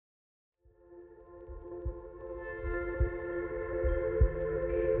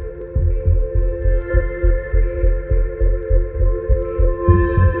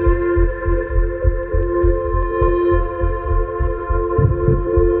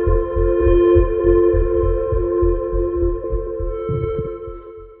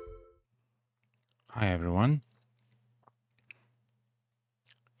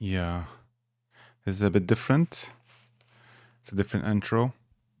This is a bit different. It's a different intro,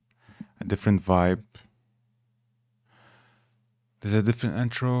 a different vibe. There's a different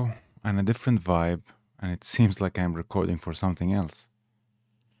intro and a different vibe, and it seems like I'm recording for something else.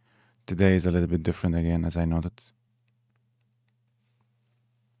 Today is a little bit different again, as I noted.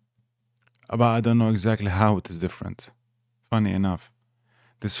 But I don't know exactly how it is different. Funny enough,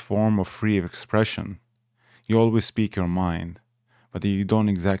 this form of free expression, you always speak your mind, but you don't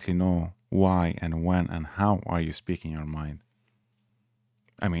exactly know why and when and how are you speaking your mind.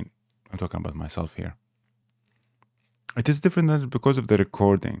 I mean, I'm talking about myself here. It is different not because of the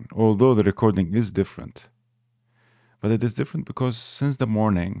recording, although the recording is different. But it is different because since the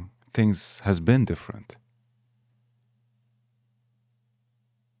morning, things has been different.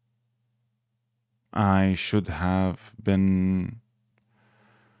 I should have been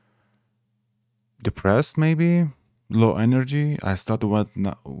depressed, maybe low energy. I started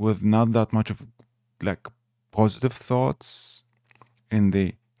with not that much of like positive thoughts in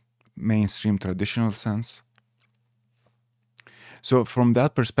the mainstream traditional sense. So from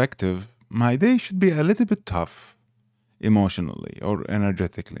that perspective, my day should be a little bit tough emotionally or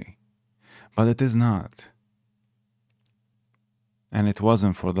energetically, but it is not. And it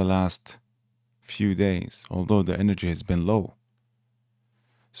wasn't for the last few days, although the energy has been low.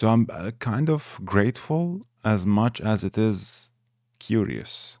 So I'm kind of grateful as much as it is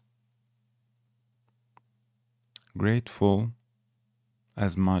curious. Grateful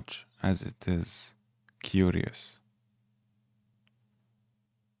as much as it is curious.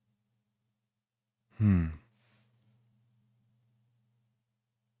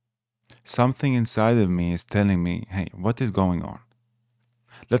 Something inside of me is telling me, hey, what is going on?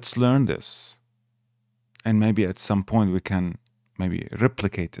 Let's learn this. And maybe at some point we can maybe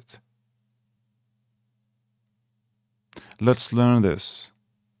replicate it. Let's learn this.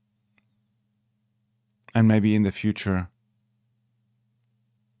 And maybe in the future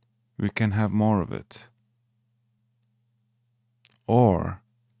we can have more of it. Or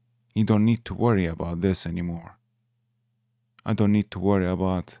you don't need to worry about this anymore. I don't need to worry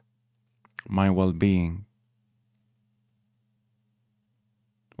about my well being,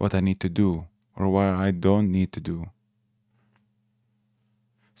 what I need to do, or what I don't need to do.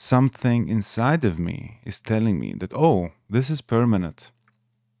 Something inside of me is telling me that, oh, this is permanent.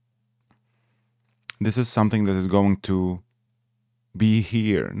 This is something that is going to be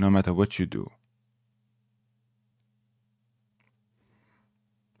here no matter what you do.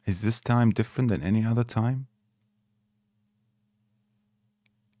 Is this time different than any other time?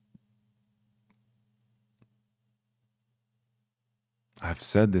 I've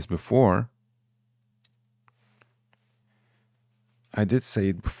said this before. I did say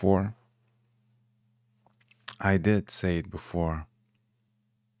it before. I did say it before.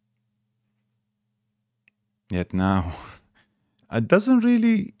 Yet now, it doesn't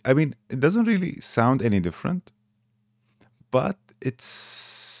really sound any different, but it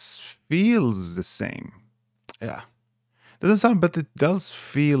feels the same. Yeah. Doesn't sound, but it does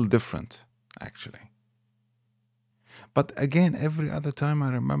feel different, actually. But again, every other time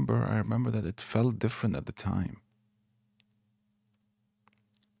I remember that it felt different at the time.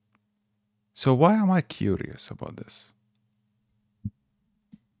 So why am I curious about this?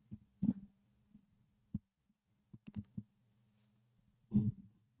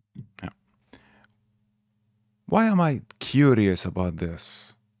 Yeah. Why am I curious about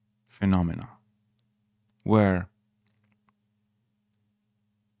this phenomena where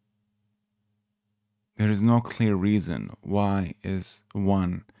there is no clear reason why is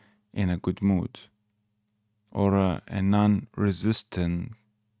one in a good mood or a non-resistant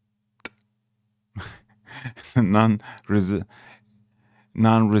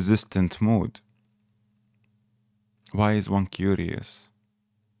non-resistant mood? Why is one curious?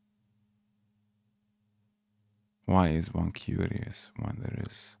 Why is one curious when there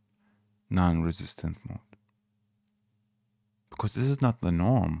is non-resistant mood? Because this is not the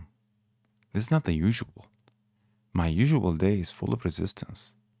norm. This is not the usual. My usual day is full of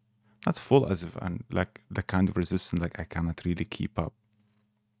resistance. Not full as if I'm like the kind of resistance like I cannot really keep up,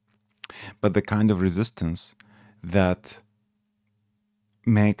 but the kind of resistance that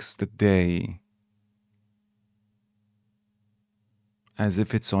makes the day as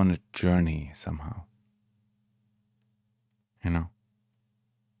if it's on a journey somehow. You know?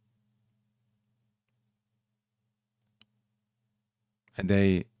 A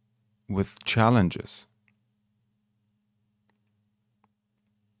day with challenges.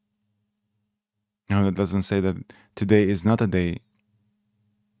 Now, that doesn't say that today is not a day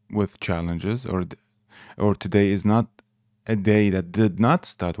with challenges or today is not a day that did not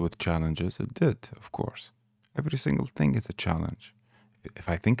start with challenges. It did, of course. Every single thing is a challenge, if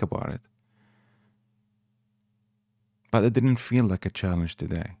I think about it. But it didn't feel like a challenge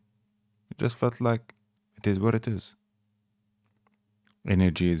today. It just felt like it is what it is.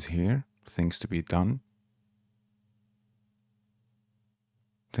 Energy is here, things to be done,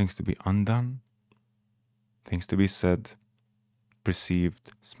 things to be undone, things to be said,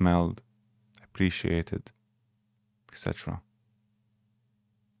 perceived, smelled, appreciated, etc.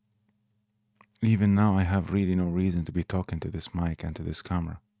 Even now, I have really no reason to be talking to this mic and to this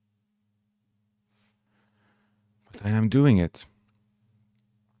camera. But I am doing it.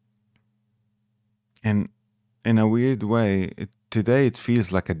 And in a weird way, today it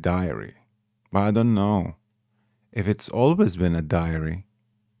feels like a diary. But I don't know if it's always been a diary,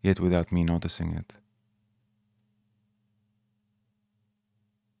 yet without me noticing it.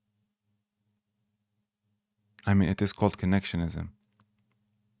 I mean, it is called connectionism.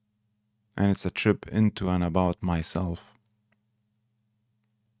 And it's a trip into and about myself.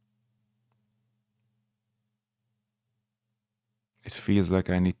 It feels like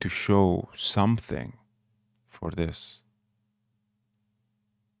I need to show something for this.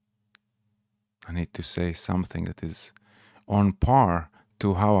 I need to say something that is on par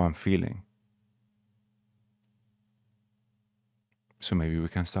to how I'm feeling. So maybe we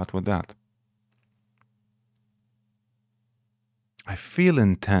can start with that. I feel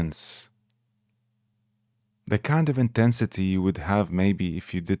intense. The kind of intensity you would have maybe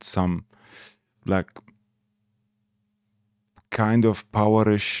if you did some like kind of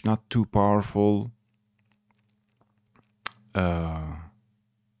powerish, not too powerful, not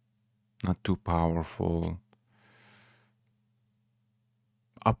too powerful,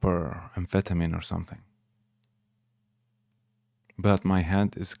 upper amphetamine or something. But my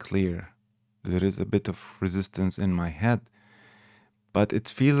head is clear. There is a bit of resistance in my head, but it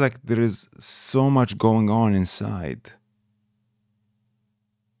feels like there is so much going on inside.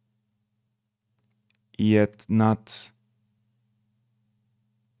 Yet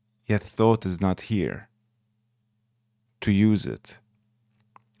thought is not here to use it,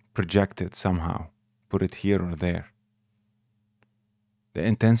 project it somehow, put it here or there. The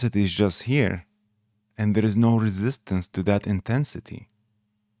intensity is just here, and there is no resistance to that intensity.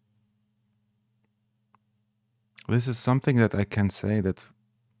 This is something that I can say that,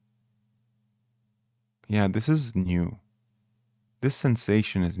 yeah, this is new. This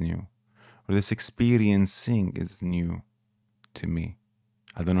sensation is new, or this experiencing is new to me.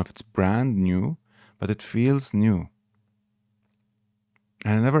 I don't know if it's brand new, but it feels new.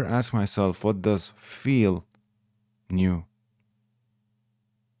 And I never ask myself, what does feel new?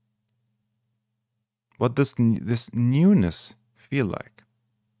 What does this newness feel like?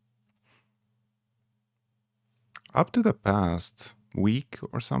 Up to the past week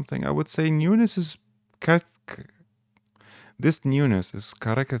or something, I would say newness is this newness is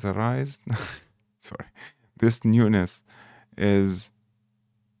characterized. Sorry, this newness is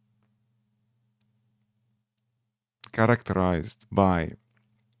characterized by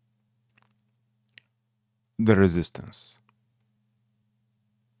the resistance.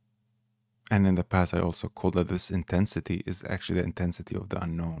 And in the past, I also called that this intensity is actually the intensity of the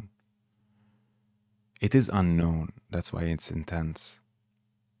unknown. It is unknown, that's why it's intense.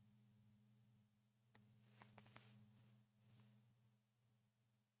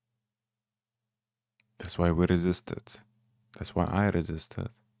 That's why we resist it. That's why I resist it.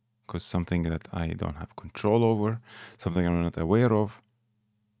 Because something that I don't have control over, something I'm not aware of.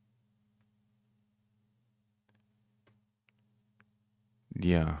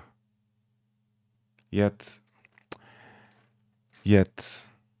 Yeah. Yet,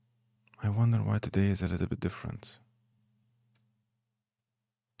 I wonder why today is a little bit different.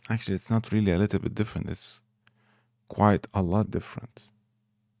 Actually, it's not really a little bit different. It's quite a lot different.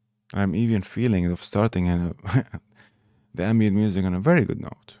 I'm even feeling of starting the ambient music on a very good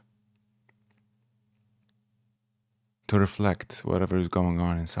note. To reflect whatever is going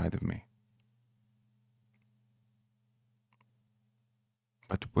on inside of me.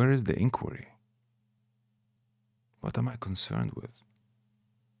 But where is the inquiry? What am I concerned with?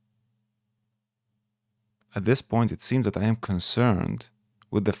 At this point, it seems that I am concerned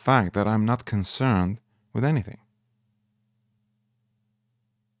with the fact that I'm not concerned with anything.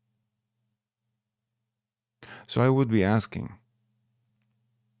 So I would be asking,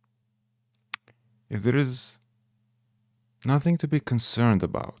 if there is nothing to be concerned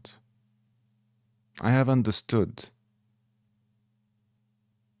about, I have understood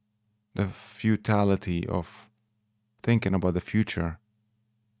the futility of thinking about the future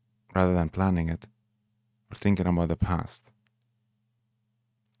rather than planning it, or thinking about the past.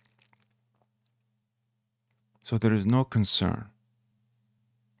 So there is no concern.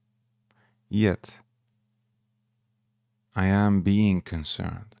 Yet, I am being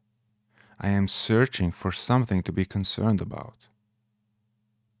concerned. I am searching for something to be concerned about.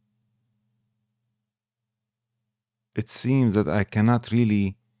 It seems that I cannot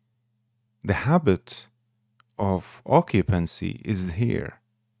really, the habit of occupancy is here.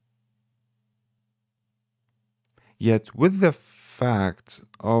 Yet, with the fact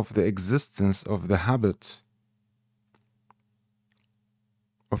of the existence of the habit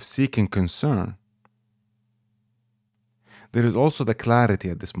of seeking concern, there is also the clarity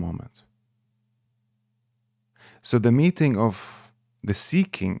at this moment. So the meeting of the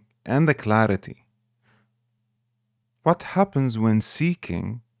seeking and the clarity, what happens when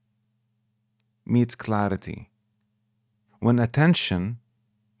seeking meets clarity? When attention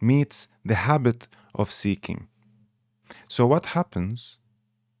meets the habit of seeking. So what happens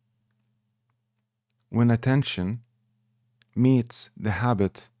when attention meets the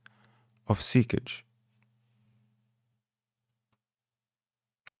habit of seekage?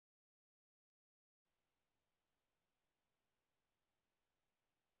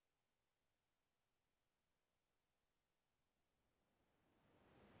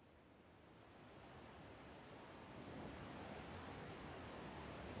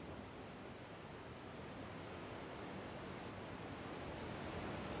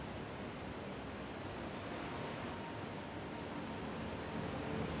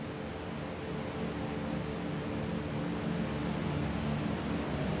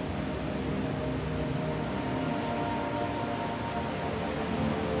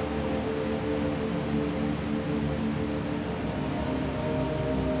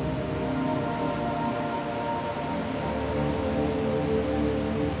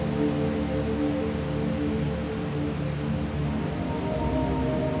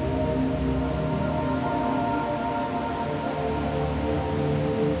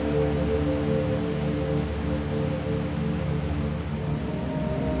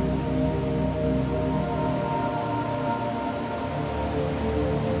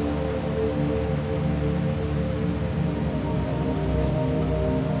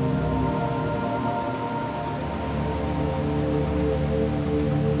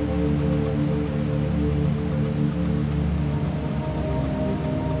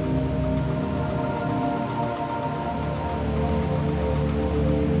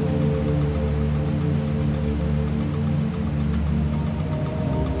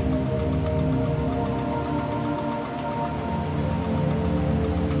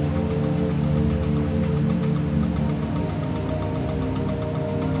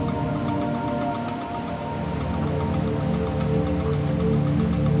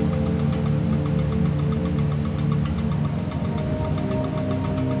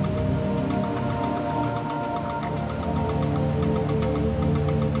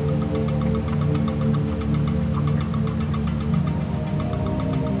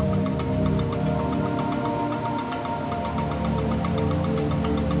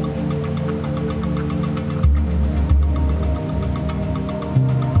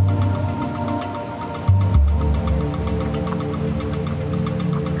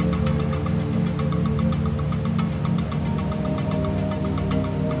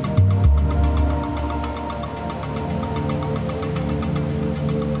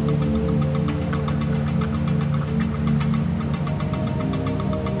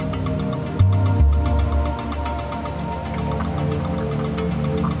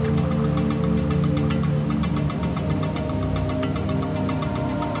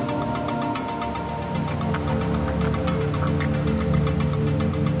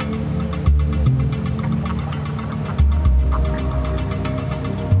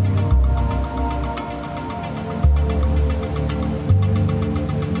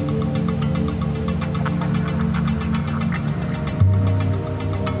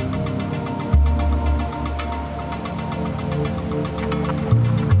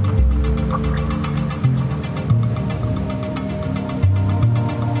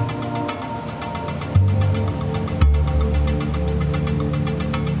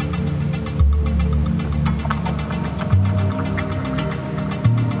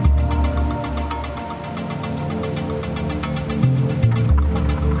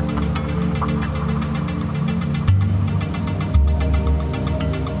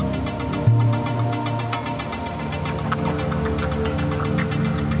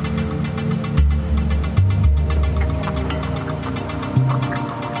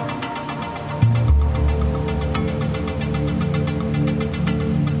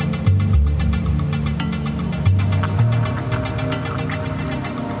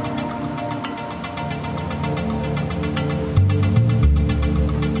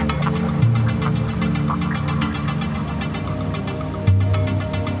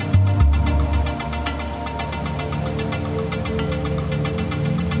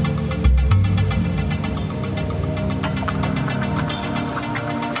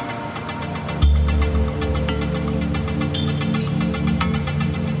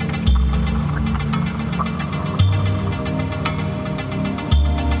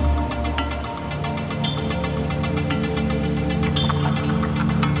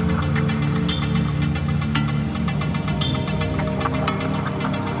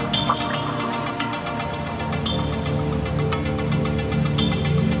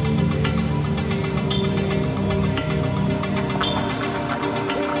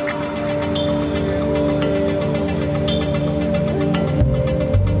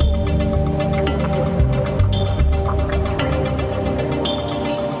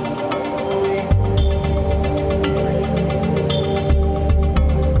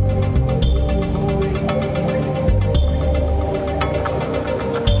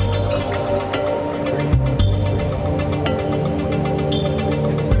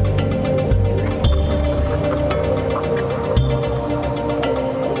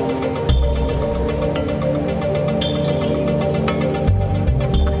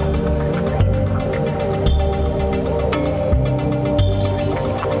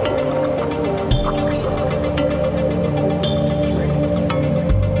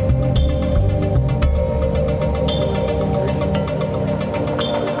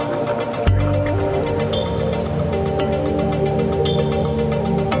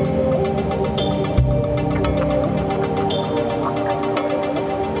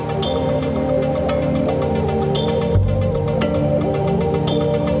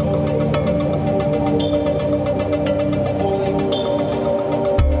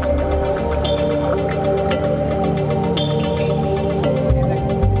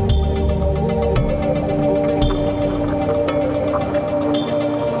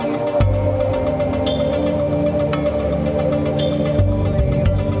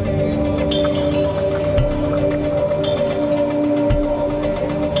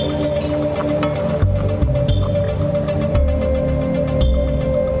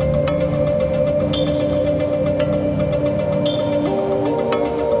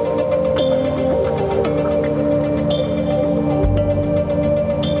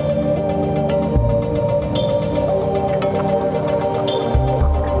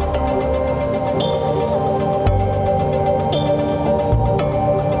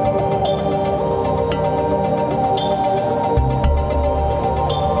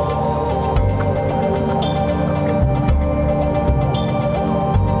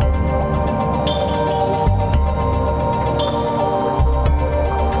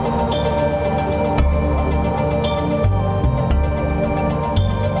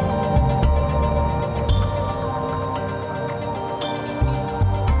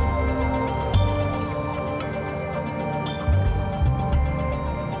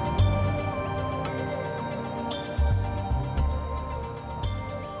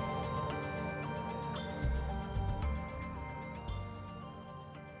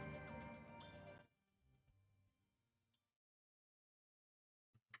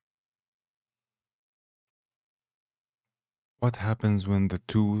 what happens when the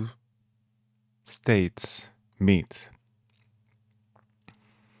two states meet?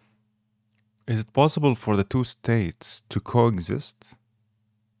 Is it possible for the two states to coexist?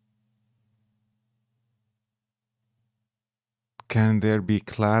 Can there be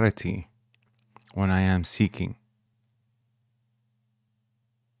clarity when I am seeking?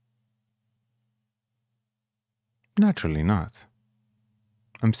 Naturally not.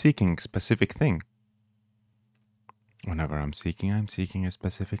 I'm seeking a specific thing. Whenever I'm seeking a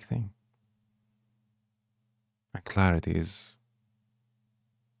specific thing. And clarity is,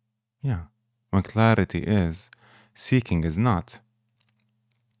 when clarity is, seeking is not.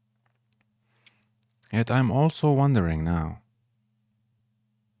 Yet I'm also wondering now,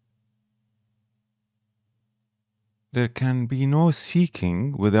 there can be no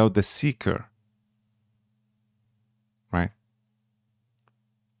seeking without the seeker, right?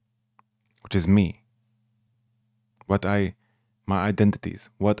 Which is me. My identities,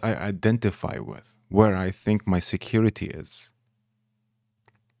 what I identify with, where I think my security is,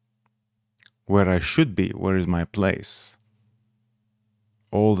 where I should be, where is my place.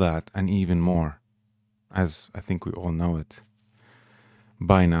 All that and even more, as I think we all know it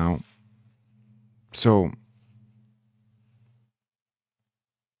by now. So,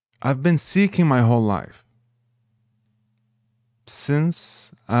 I've been seeking my whole life.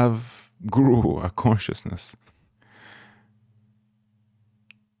 Since I've grew a consciousness.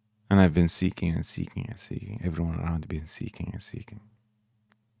 And I've been seeking and seeking and seeking. Everyone around me been seeking and seeking.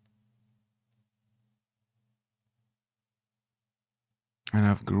 And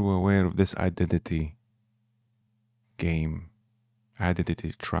I've grew aware of this identity game,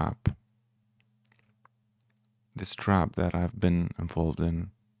 identity trap. This trap that I've been involved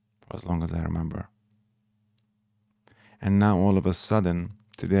in for as long as I remember. And now all of a sudden,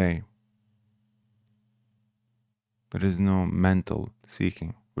 today, there is no mental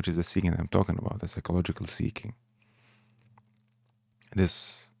seeking, which is the seeking that I'm talking about, the psychological seeking.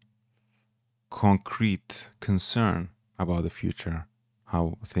 This concrete concern about the future,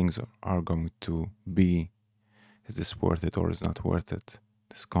 how things are going to be. Is this worth it or is not worth it?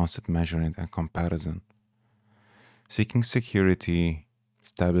 This constant measuring and comparison. Seeking security,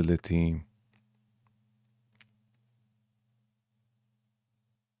 stability,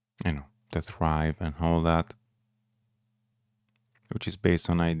 to thrive and all that, which is based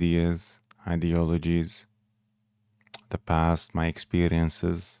on ideas, ideologies, the past, my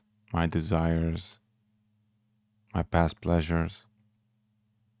experiences, my desires, my past pleasures.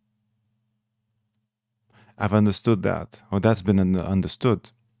 I've understood that, or that's been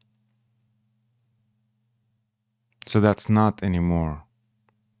understood. So that's not anymore,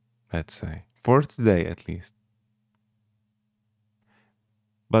 let's say, for today at least.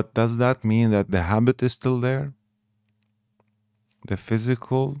 But does that mean that the habit is still there? The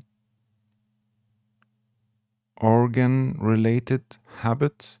physical, organ-related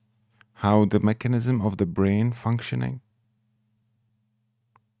habit? How the mechanism of the brain functioning?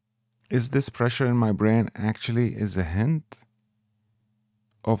 Is this pressure in my brain actually is a hint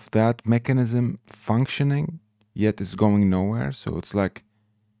of that mechanism functioning, yet it's going nowhere? So it's like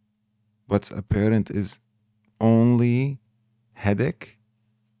what's apparent is only headache?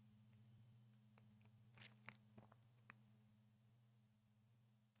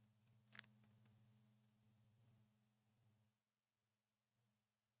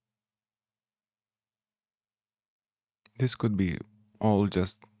 This could be all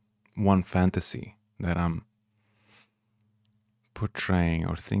just one fantasy that I'm portraying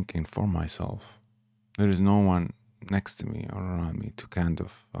or thinking for myself. There is no one next to me or around me to kind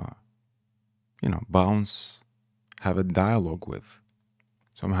of, bounce, have a dialogue with.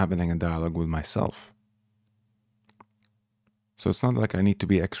 So I'm having a dialogue with myself. So it's not like I need to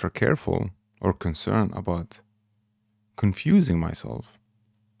be extra careful or concerned about confusing myself.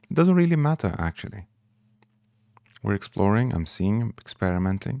 It doesn't really matter, actually. We're exploring, I'm seeing, I'm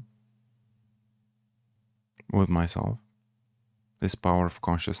experimenting with myself. This power of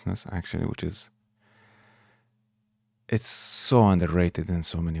consciousness, actually, which is, it's so underrated in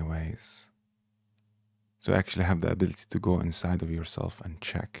so many ways. So actually have the ability to go inside of yourself and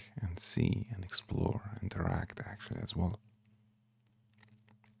check and see and explore, interact actually as well.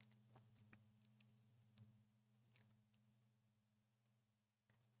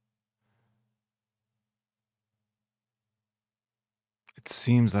 It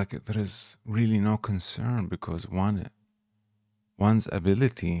seems like there is really no concern because one's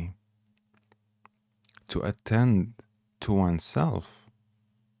ability to attend to oneself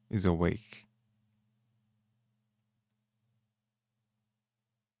is awake.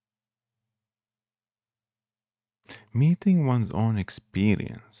 Meeting one's own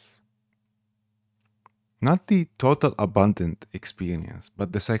experience. Not the total abundant experience,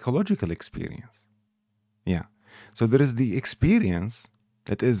 but the psychological experience. Yeah. So there is the experience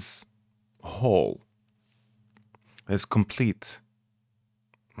that is whole, that's complete,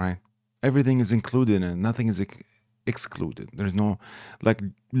 right? Everything is included in it, nothing is excluded. There's no like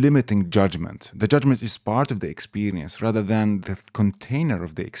limiting judgment. The judgment is part of the experience rather than the container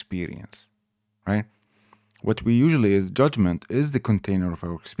of the experience, right? What we usually is judgment is the container of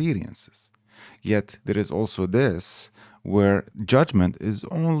our experiences. Yet there is also this where judgment is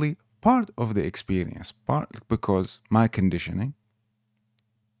only part of the experience, part because my conditioning,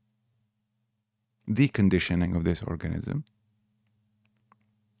 the conditioning of this organism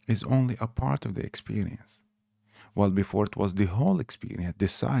is only a part of the experience. While before it was the whole experience. It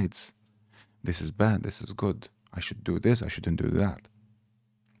decides this is bad, this is good, I should do this, I shouldn't do that.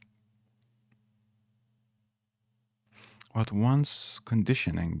 But once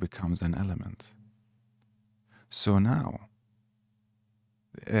conditioning becomes an element, so now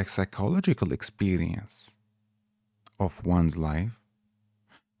a psychological experience of one's life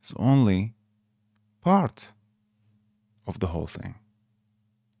is only part of the whole thing.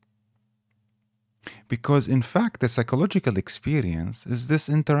 Because in fact, the psychological experience is this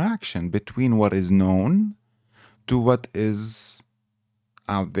interaction between what is known to what is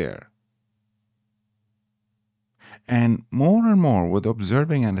out there. And more, with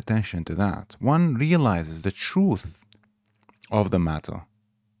observing and attention to that, one realizes the truth of the matter.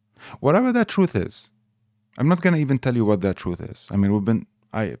 Whatever that truth is, I'm not going to even tell you what that truth is. I mean,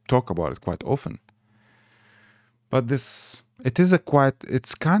 I talk about it quite often. But it's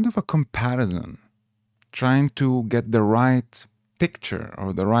kind of a comparison, trying to get the right picture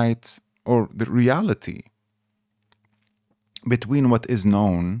or the reality between what is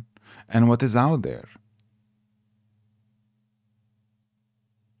known and what is out there.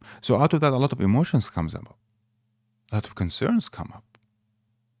 So out of that, a lot of emotions comes up, a lot of concerns come up.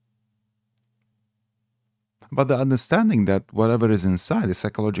 But the understanding that whatever is inside the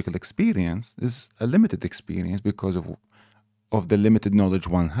psychological experience is a limited experience because of the limited knowledge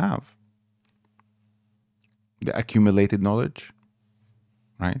one have. The accumulated knowledge,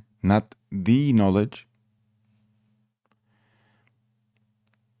 right? Not the knowledge.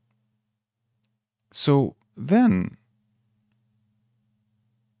 So then,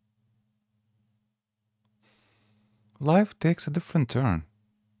 life takes a different turn.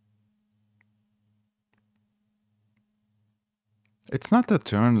 It's not a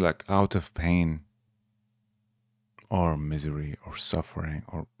turn like out of pain or misery or suffering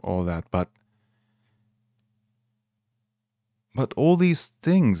or all that, but all these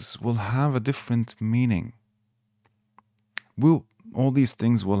things will have a different meaning. All these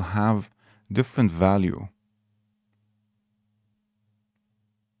things will have different value.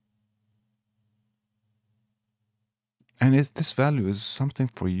 And this value is something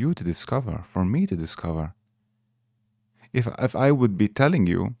for you to discover, for me to discover. If I would be telling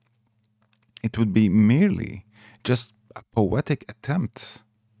you, it would be merely just a poetic attempt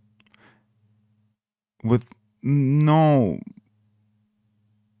with no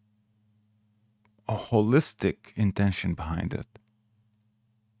a holistic intention behind it.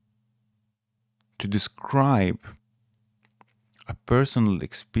 To describe a personal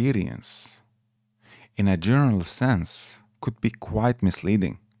experience in a general sense could be quite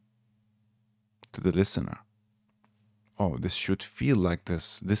misleading to the listener. Oh, this should feel like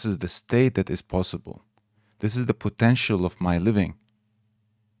this. This is the state that is possible. This is the potential of my living.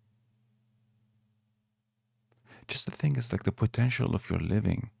 Just the thing is, like, the potential of your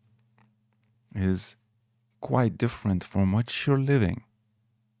living is quite different from what you're living.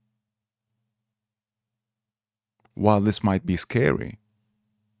 While this might be scary,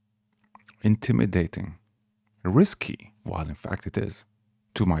 intimidating, risky, while in fact it is,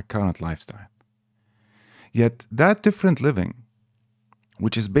 to my current lifestyle. Yet that different living,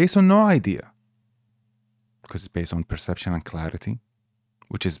 which is based on no idea, because it's based on perception and clarity,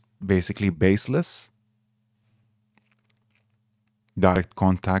 which is basically baseless, direct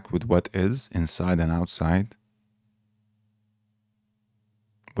contact with what is inside and outside,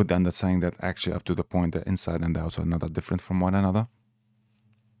 with the understanding that actually up to the point that inside and the outside are not that different from one another.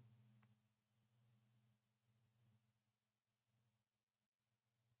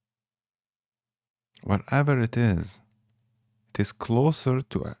 Whatever it is closer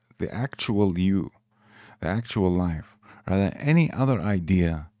to the actual you, the actual life, rather than any other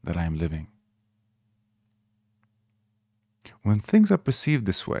idea that I am living. When things are perceived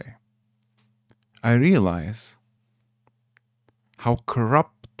this way, I realize how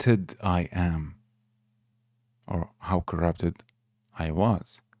corrupted I am or how corrupted I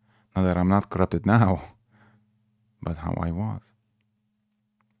was. Not that I'm not corrupted now, but how I was.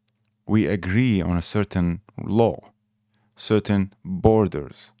 We agree on a certain law, certain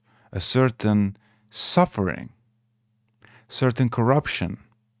borders, a certain suffering, certain corruption,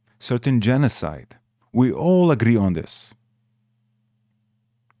 certain genocide. We all agree on this.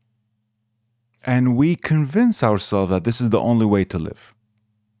 And we convince ourselves that this is the only way to live.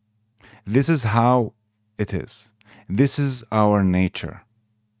 This is how it is. This is our nature.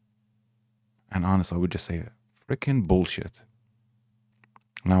 And honestly, I would just say freaking bullshit.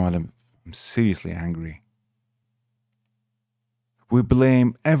 Now I'm seriously angry. We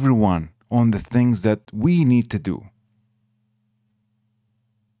blame everyone on the things that we need to do,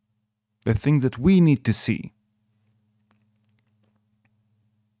 the things that we need to see.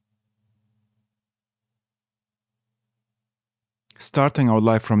 Starting our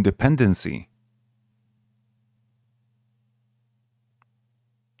life from dependency,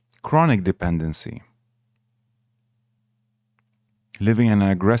 chronic dependency, living an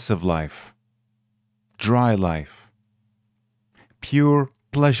aggressive life, dry life, pure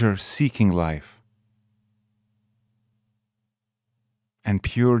pleasure-seeking life, and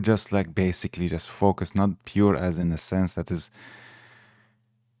pure just like basically just focus, not pure as in a sense that is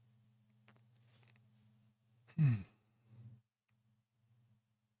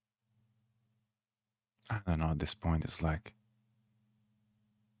I don't know, at this point it's like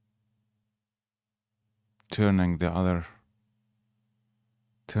turning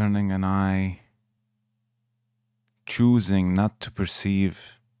an eye, choosing not to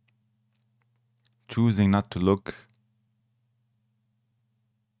perceive, choosing not to look,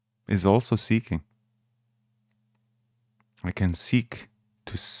 is also seeking. I can seek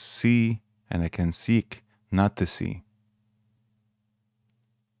to see and I can seek not to see.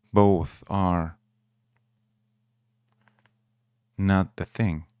 Both are not the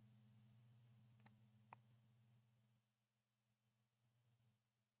thing.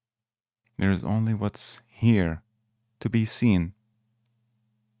 There is only what's here to be seen.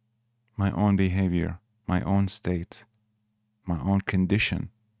 My own behavior, my own state, my own condition,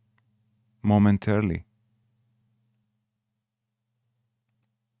 momentarily.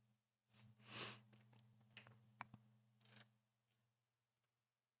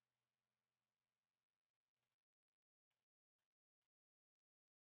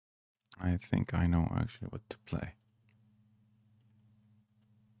 I think I know actually what to play.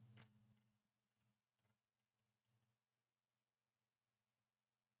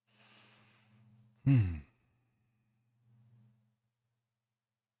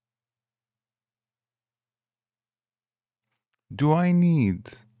 Do I need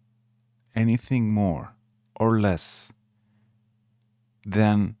anything more or less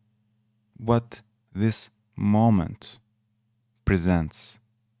than what this moment presents?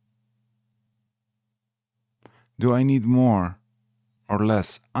 Do I need more or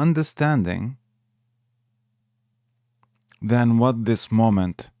less understanding than what this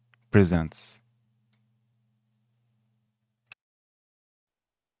moment presents?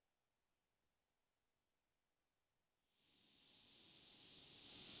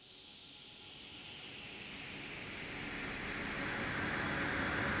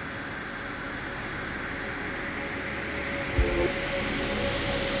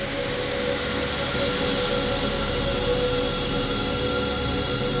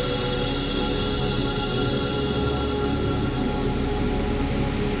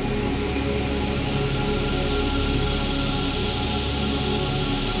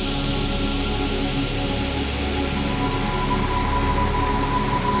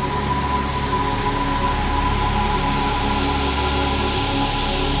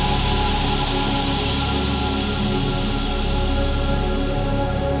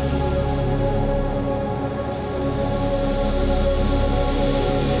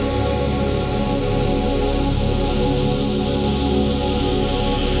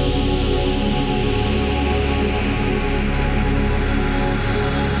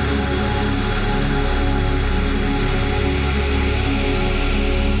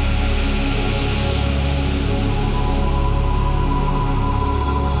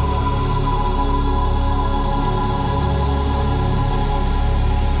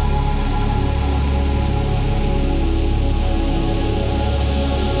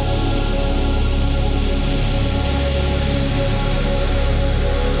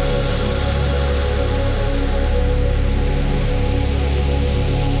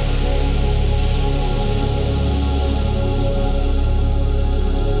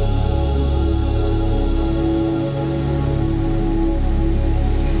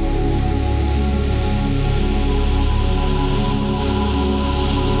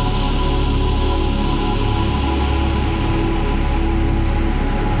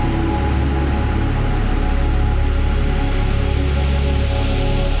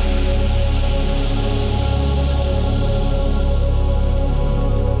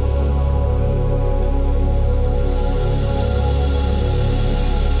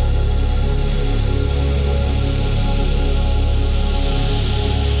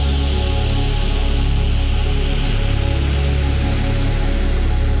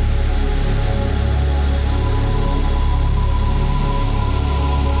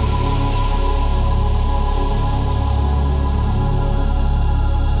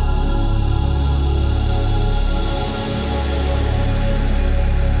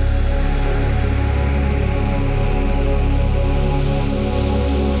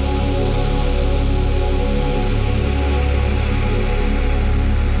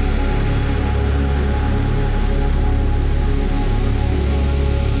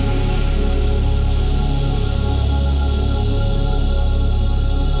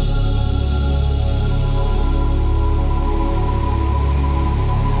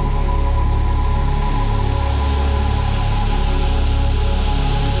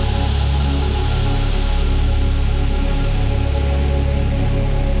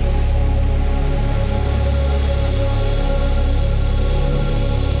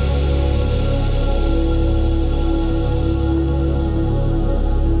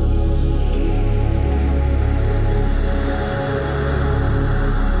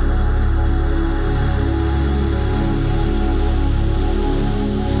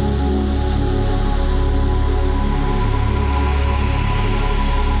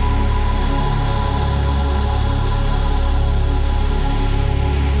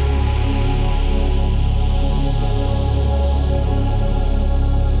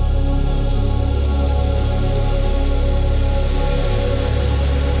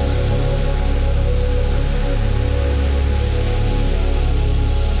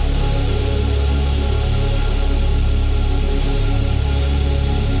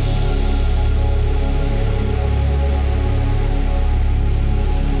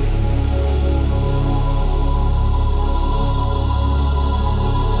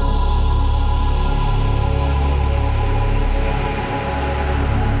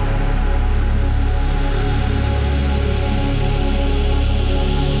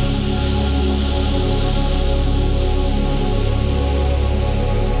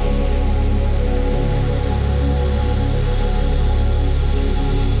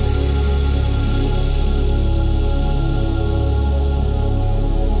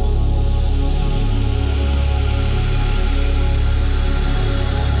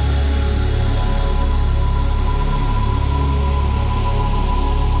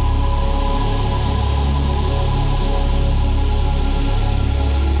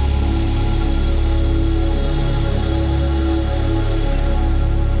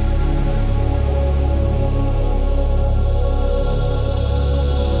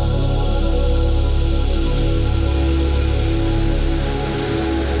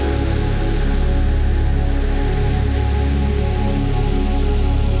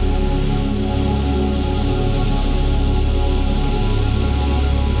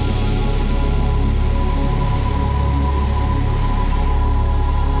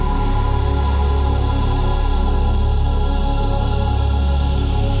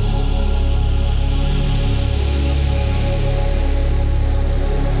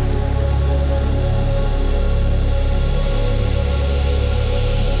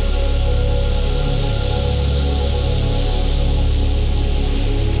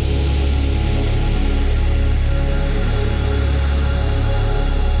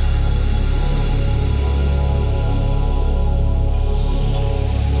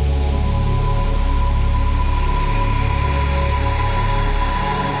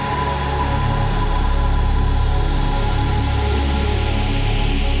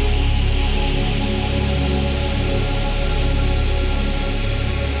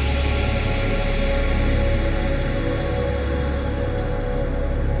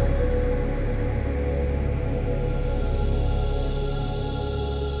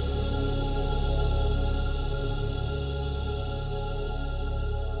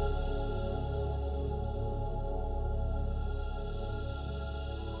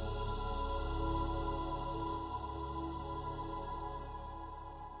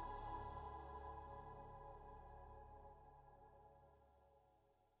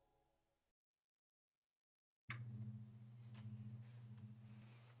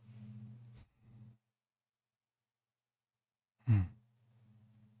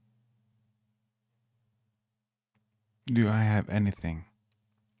 Do I have anything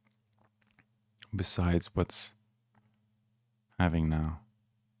besides what's having now?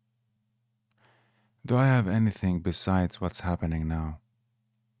 Do I have anything besides what's happening now?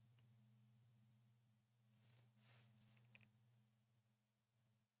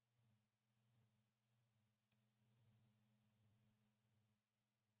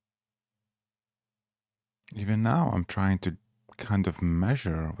 Even now, I'm trying to kind of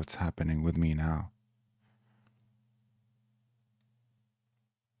measure what's happening with me now.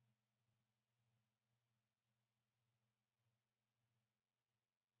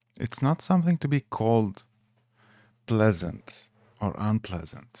 It's not something to be called pleasant or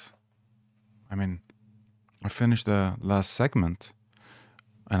unpleasant. I mean, I finished the last segment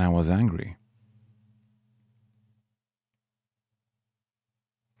and I was angry.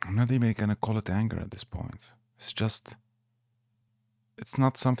 I'm not even gonna call it anger at this point. It's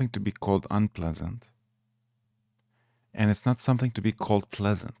not something to be called unpleasant. And it's not something to be called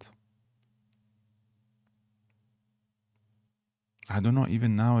pleasant. I don't know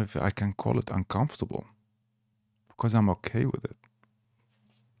even now if I can call it uncomfortable because I'm okay with it.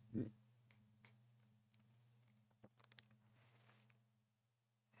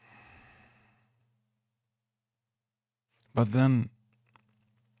 But then,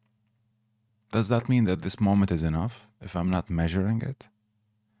 does that mean that this moment is enough if I'm not measuring it?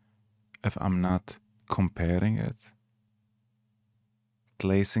 If I'm not comparing it?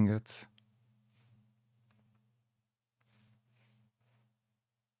 Placing it?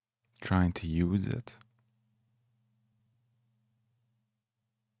 Trying to use it?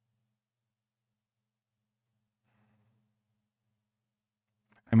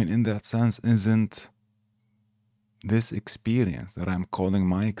 I mean, in that sense, isn't this experience that I'm calling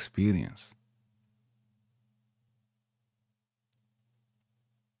my experience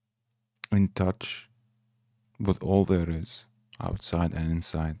in touch with all there is outside and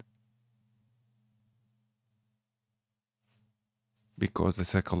inside? Because the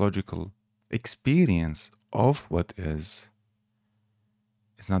psychological experience of what is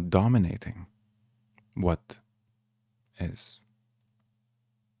not dominating what is.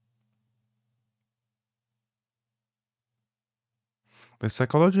 The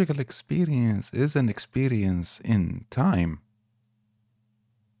psychological experience is an experience in time.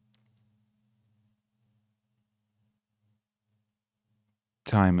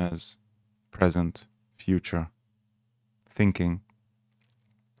 Time as present, future, thinking.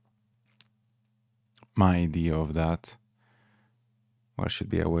 My idea of that, what I should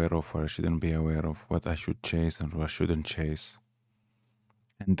be aware of, what I shouldn't be aware of, what I should chase and what I shouldn't chase.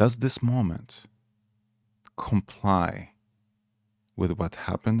 And does this moment comply with what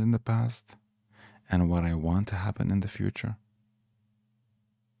happened in the past and what I want to happen in the future?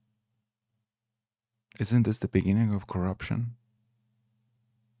 Isn't this the beginning of corruption?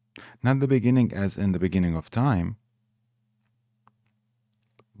 Not the beginning as in the beginning of time,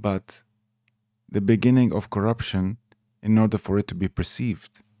 but the beginning of corruption in order for it to be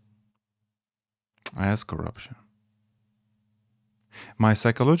perceived as corruption. My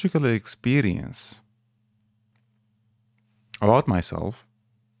psychological experience about myself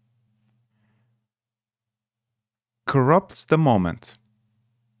corrupts the moment.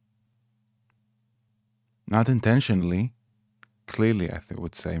 Not intentionally, clearly, I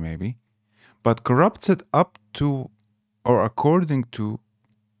would say maybe, but corrupts it up to or according to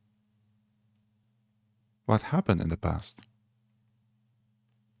what happened in the past,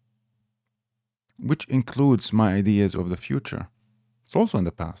 which includes my ideas of the future. It's also in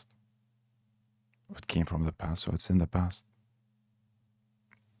the past. It came from the past, so it's in the past.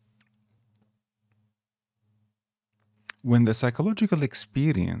 When the psychological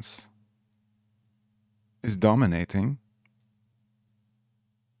experience is dominating,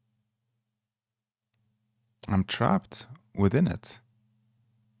 I'm trapped within it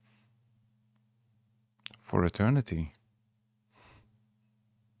for eternity.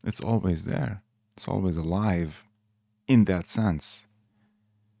 It's always there. It's always alive in that sense.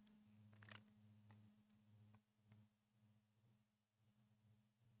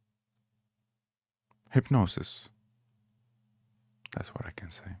 Hypnosis. That's what I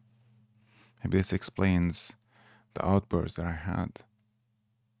can say. Maybe this explains the outburst that I had.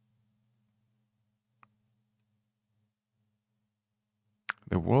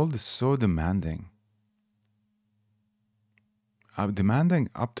 The world is so demanding. Demanding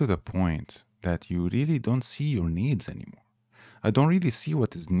up to the point that you really don't see your needs anymore. I don't really see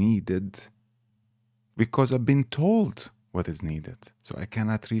what is needed because I've been told what is needed. So I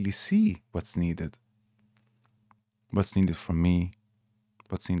cannot really see what's needed. What's needed from me,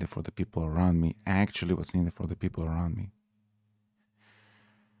 what's needed for the people around me, actually what's needed for the people around me.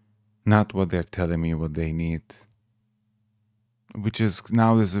 Not what they're telling me what they need. Which is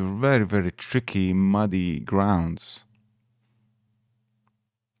now this is very, very tricky, muddy grounds.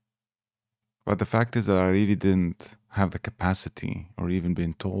 But the fact is that I really didn't have the capacity or even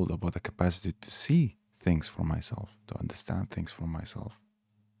been told about the capacity to see things for myself, to understand things for myself.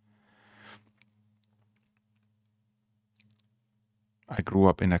 I grew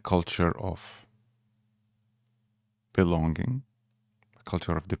up in a culture of belonging, a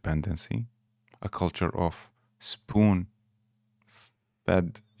culture of dependency, a culture of spoon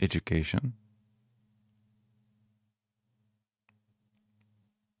fed education.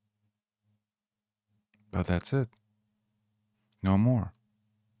 But that's it. No more.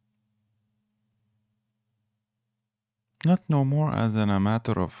 Not no more as in a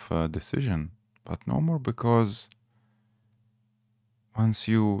matter of decision, but no more because once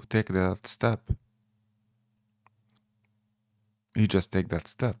you take that step, you just take that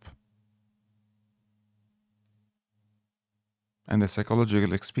step. And the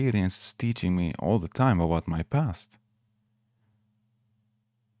psychological experience is teaching me all the time about my past.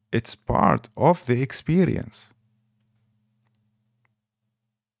 It's part of the experience.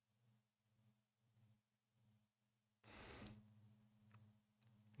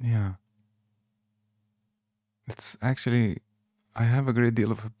 Yeah. It's actually, I have a great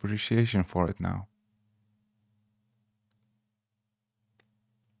deal of appreciation for it now.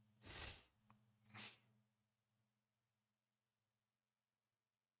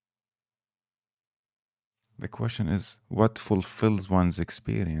 The question is, what fulfills one's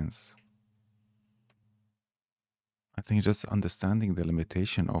experience? I think just understanding the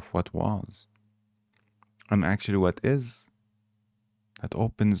limitation of what was and actually what is, that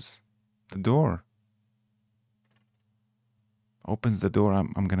opens the door. Opens the door.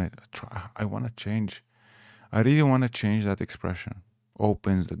 I'm gonna try. I want to change. I really want to change that expression.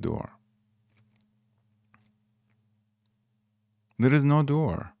 Opens the door. There is no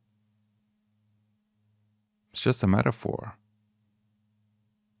door. It's just a metaphor.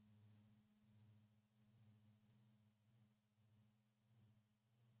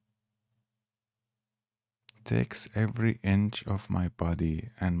 Takes every inch of my body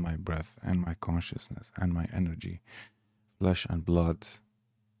and my breath and my consciousness and my energy, flesh and blood,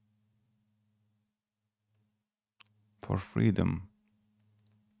 for freedom.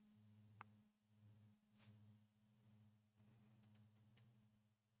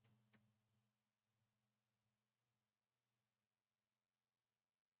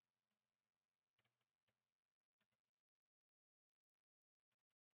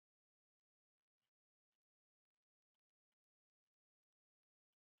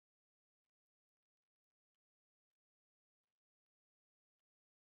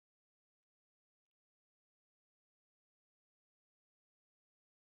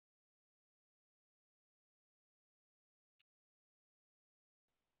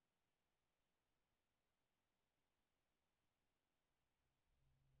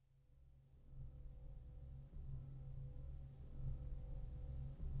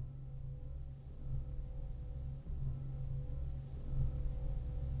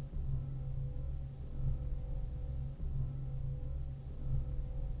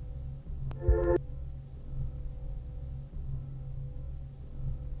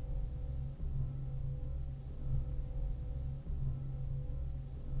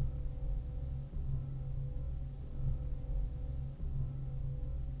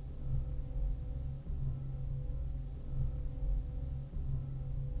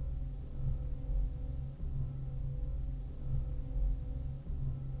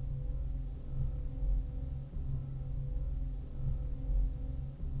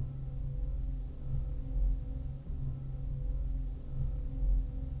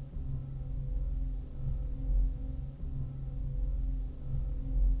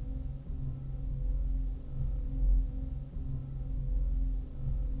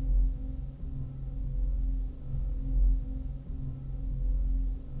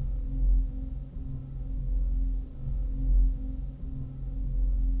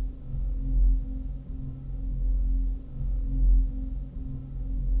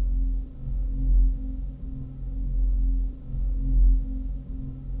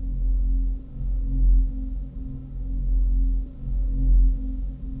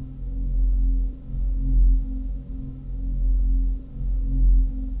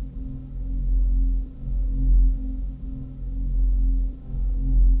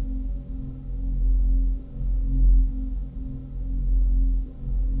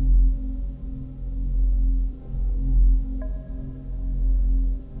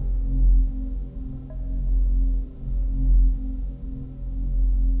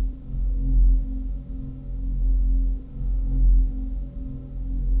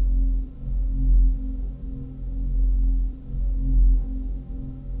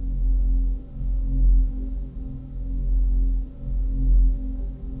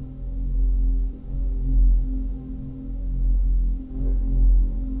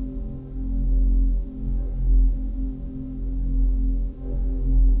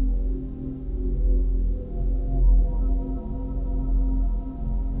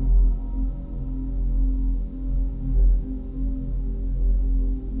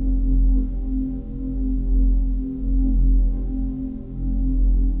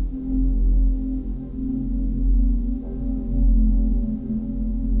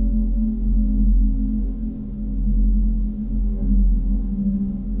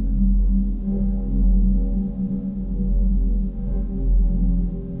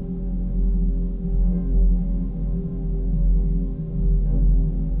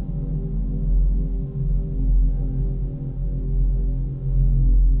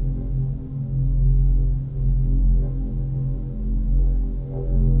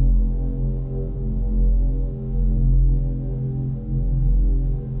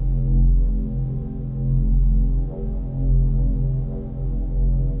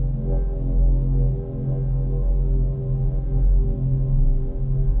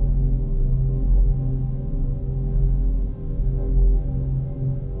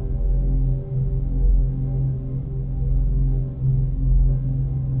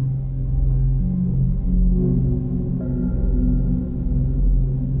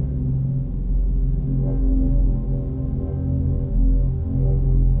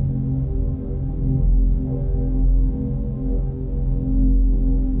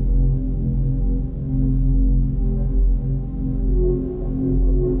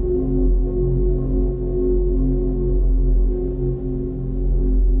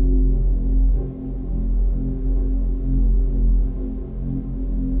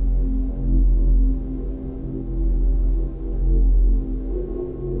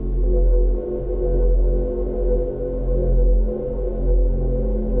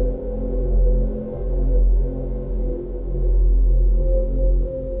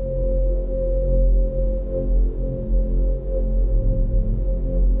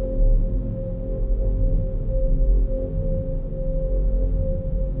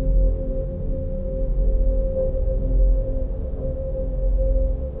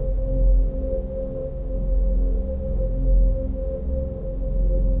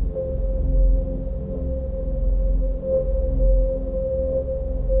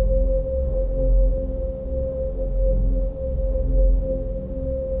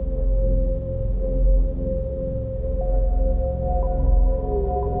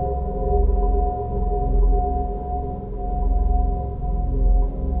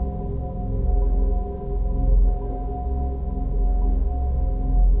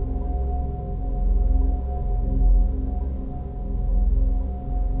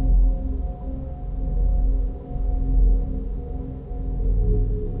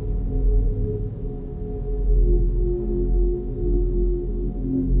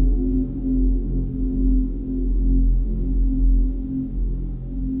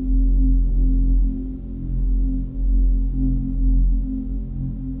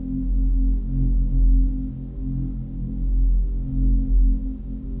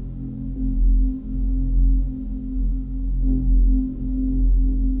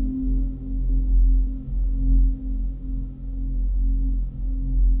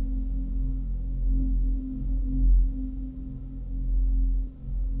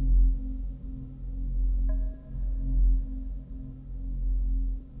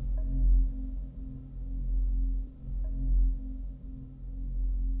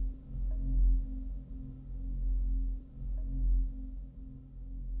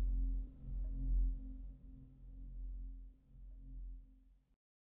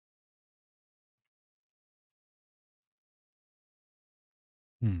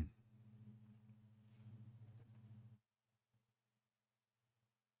 Hmm.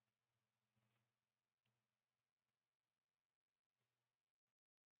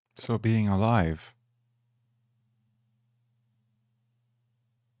 So being alive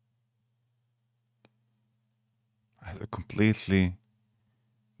has a completely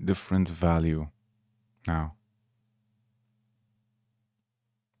different value now.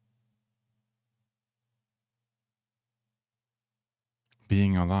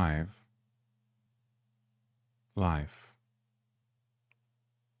 Being alive, life,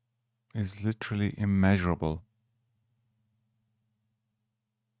 is literally immeasurable.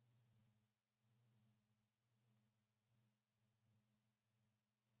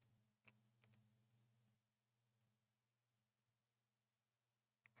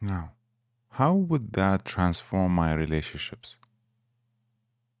 Now, how would that transform my relationships?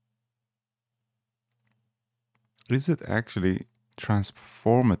 Is it actually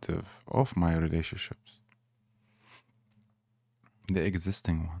transformative of my relationships? The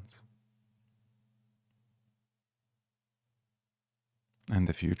existing ones and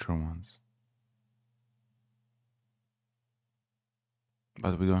the future ones.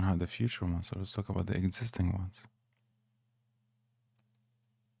 But we don't have the future ones, so let's talk about the existing ones.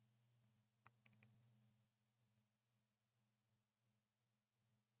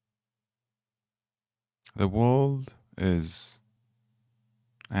 The world is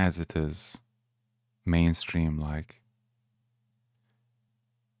as it is, mainstream like,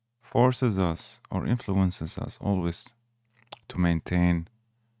 forces us or influences us always to maintain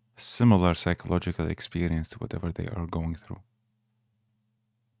similar psychological experience to whatever they are going through.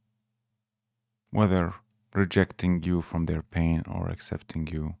 Whether rejecting you from their pain or accepting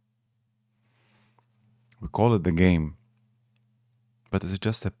you. We call it the game, but it's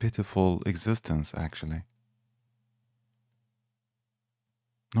just a pitiful existence actually.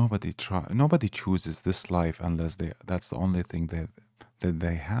 Nobody chooses this life unless that's the only thing that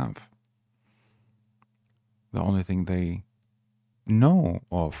they have. The only thing they know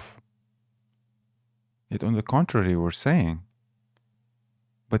of. Yet on the contrary, we're saying,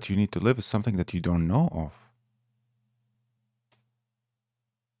 but you need to live is something that you don't know of.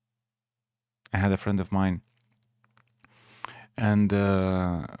 I had a friend of mine, and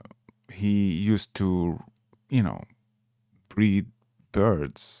he used to, breed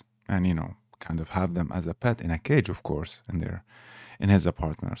birds and, kind of have them as a pet in a cage, of course, in his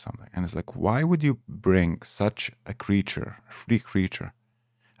apartment or something. And it's like, why would you bring such a free creature,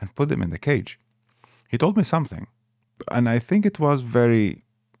 and put them in the cage? He told me something, and I think it was very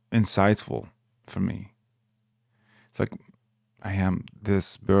insightful for me. It's like,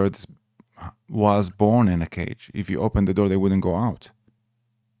 this bird was born in a cage. If you open the door, they wouldn't go out.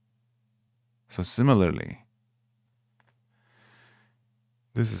 So similarly,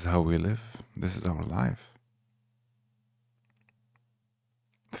 this is how we live. This is our life.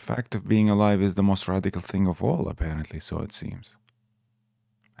 The fact of being alive is the most radical thing of all, apparently, so it seems.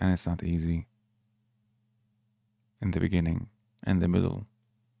 And it's not easy. In the beginning, in the middle,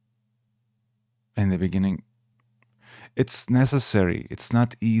 in the beginning, it's necessary. It's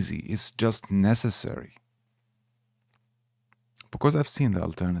not easy. It's just necessary. Because I've seen the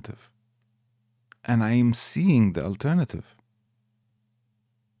alternative. And I am seeing the alternative.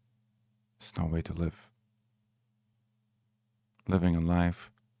 It's no way to live. Living a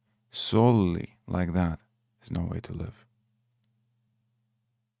life solely like that is no way to live.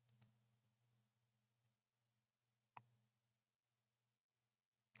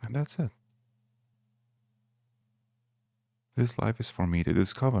 And that's it. This life is for me to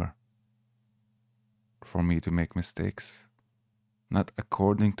discover, for me to make mistakes, not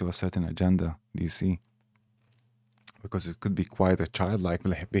according to a certain agenda, do you see? Because it could be quite a childlike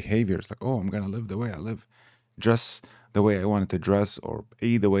behavior. It's like, oh, I'm going to live the way I live, dress the way I wanted to dress, or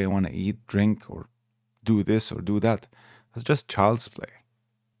eat the way I want to eat, drink, or do this or do that. That's just child's play.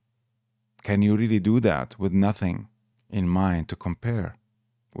 Can you really do that with nothing in mind to compare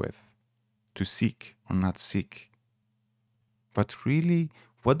with, to seek or not seek? But really,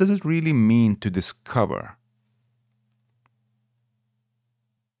 what does it really mean to discover?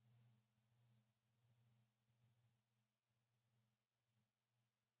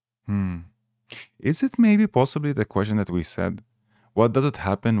 Is it maybe possibly the question that we said? What does it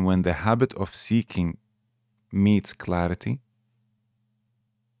happen when the habit of seeking meets clarity?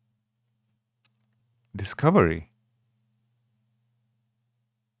 Discovery.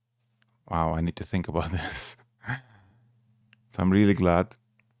 Wow, I need to think about this. So I'm really glad.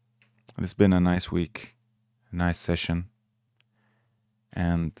 It's been a nice week, a nice session.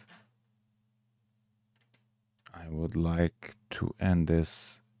 And I would like to end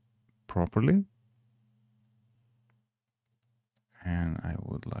this properly. And I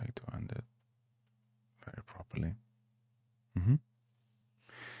would like to end it very properly.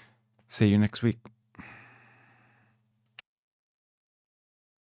 See you next week.